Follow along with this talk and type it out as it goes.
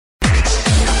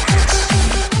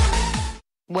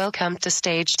Welcome to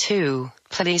stage 2.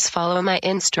 Please follow my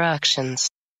instructions.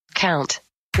 Count.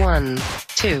 1,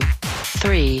 2,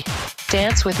 3.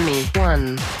 Dance with me.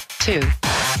 1, 2,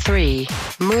 3.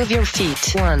 Move your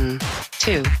feet. 1,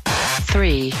 2,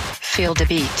 3. Feel the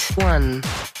beat. 1,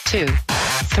 2,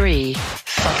 3.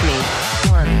 Fuck me.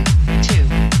 1, 2,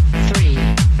 3.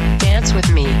 Dance with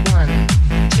me. 1,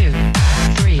 2,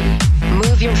 3.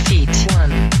 Move your feet.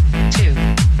 1, 2,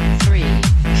 3.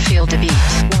 Feel the beat.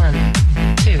 1,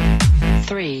 2,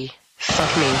 3.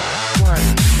 Fuck me. 1,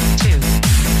 2,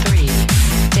 3.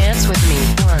 Dance with me.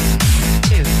 1,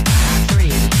 2, 3.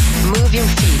 Move your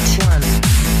feet. 1,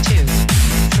 2,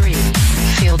 3.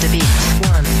 Feel the beat.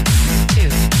 1, 2,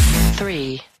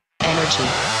 3. Energy.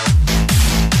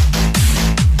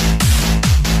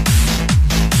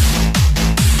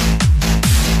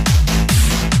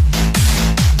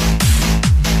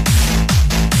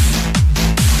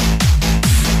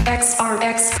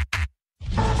 XRX.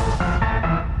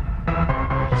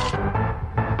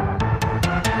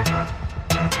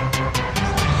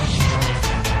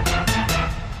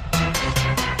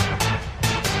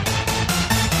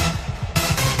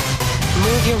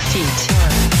 Move your feet.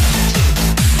 1, 2,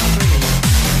 3.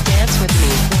 Dance with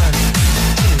me. 1,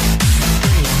 2,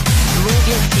 3. Move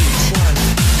your feet. 1,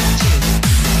 2,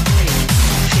 3.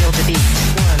 Feel the beat.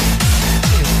 1,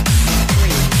 2,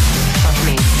 3. Fuck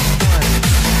me. 1,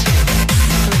 2,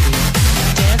 3.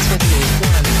 Dance with me.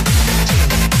 1, 2,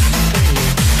 3.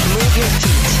 Move your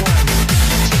feet. 1,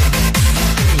 2,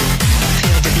 3.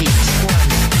 Feel the beat. 1,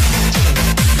 2,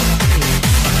 3.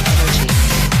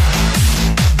 Energy.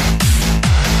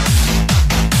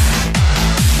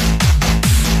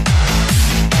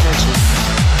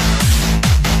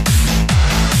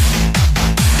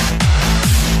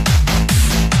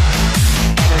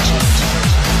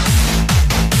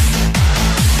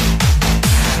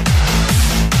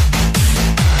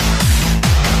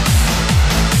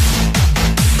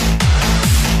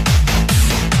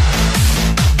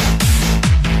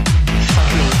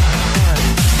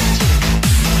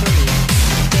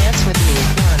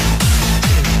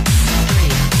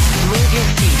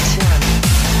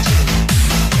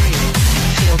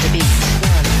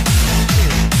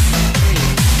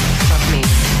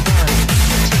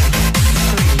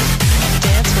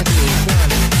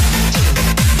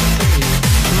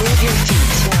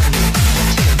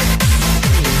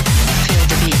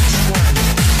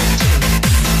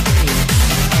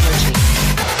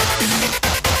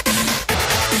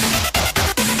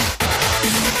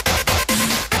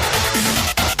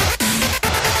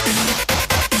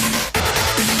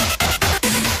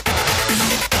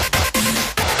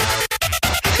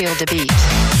 Feel the beat.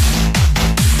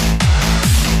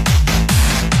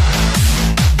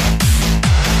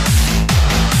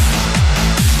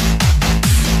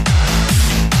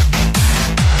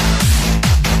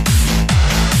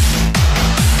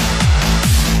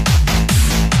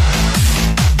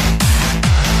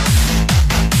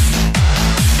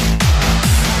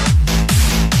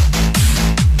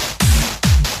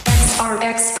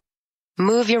 XRX.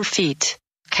 Move your feet.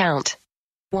 Count.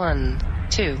 1,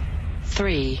 2,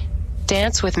 3.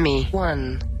 Dance with me.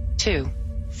 1, 2,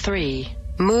 3.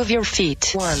 Move your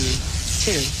feet. 1,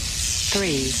 2,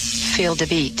 3. Feel the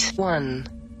beat. 1,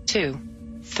 2,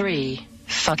 3.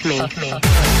 Fuck me. Fuck me. 1, 2,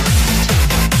 3.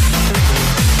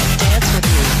 Dance with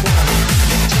me. 1, 2,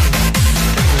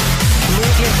 3.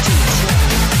 Move your feet.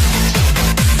 1,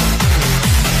 2, 3.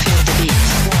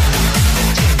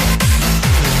 Feel the beat. 1,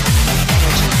 2,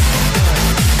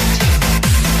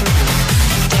 3.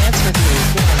 Energy. 1, 2, 3. Dance with me.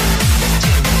 1,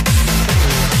 2, 3.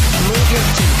 Move your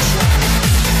feet. 1,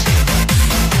 2, 3.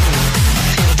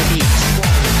 Feel the beat.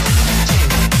 1, 2,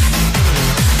 3.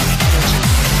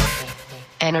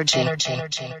 Energy.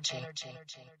 Energy.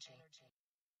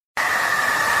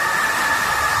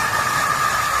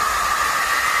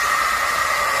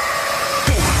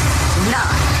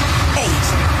 Nine, 8,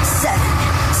 7,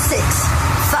 6,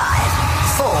 5,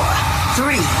 4,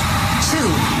 3, 2,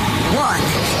 1.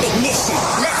 Ignition.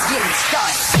 Let's get it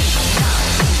started. 9,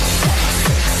 8, 7,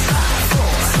 6, 5,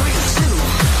 4, 3, 2,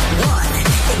 1.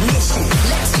 Ignition.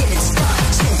 Let's get it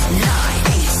started.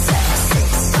 9, 8, 7,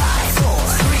 6, 5,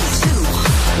 4, 3, 2,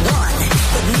 1.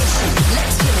 Ignition.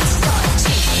 Let's get it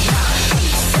started. 9, 8,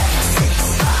 7,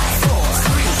 6, 5, 4,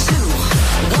 3, 2,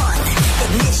 1.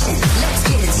 Ignition. Let's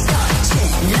get it started.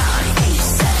 9, 8,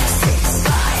 7, 6,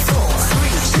 5, 4,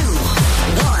 3, 2,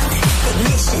 1.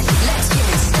 Ignition. Let's get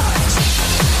it started.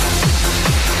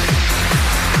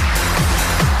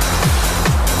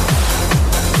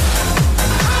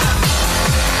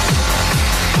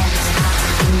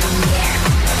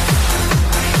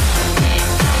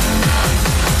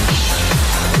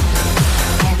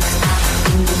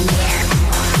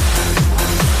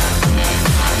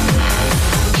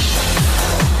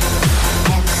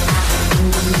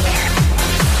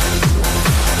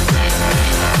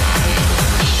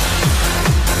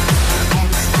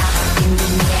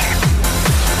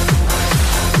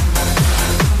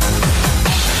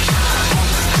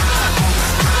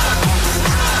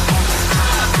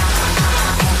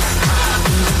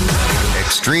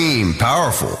 Extreme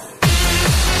powerful.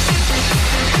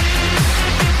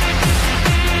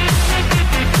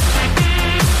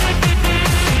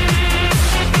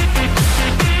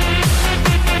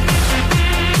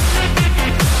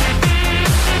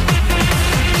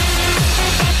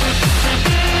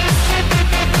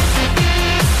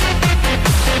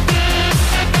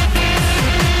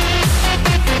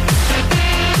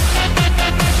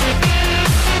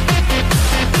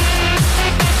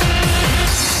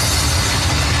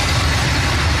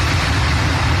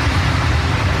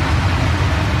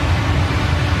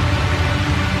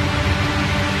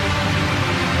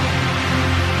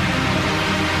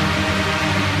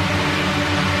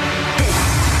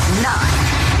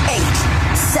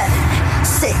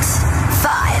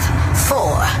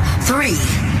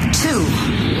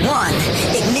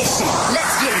 Ignition,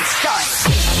 let's get it started.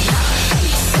 9,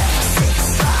 8,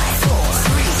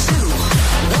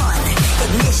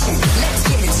 7, 6, 5, 4, 3, 2, 1. Ignition, let's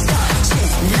get it started.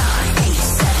 9, 8,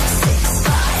 7, 6,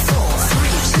 5, 4,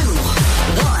 3, 2,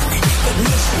 1.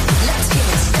 Ignition, let's get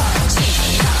it started.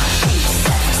 9, 8,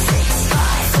 7, 6,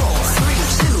 5, 4, 3,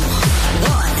 2,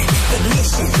 1.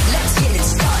 Ignition, let's get it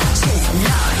started.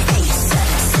 9, 8,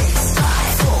 7, 6,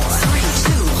 5, 4, 3,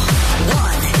 2,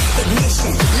 1.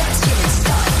 Ignition, let's get it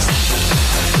started.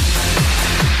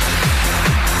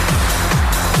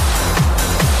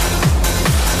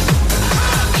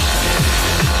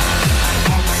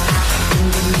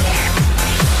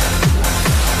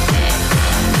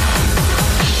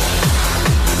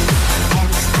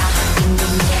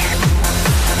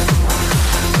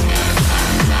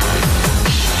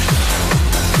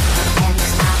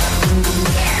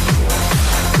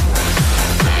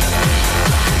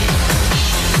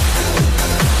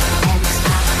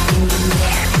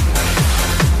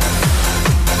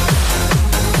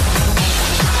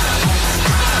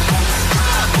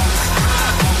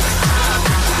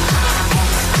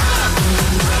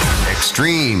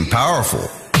 Extreme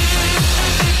powerful.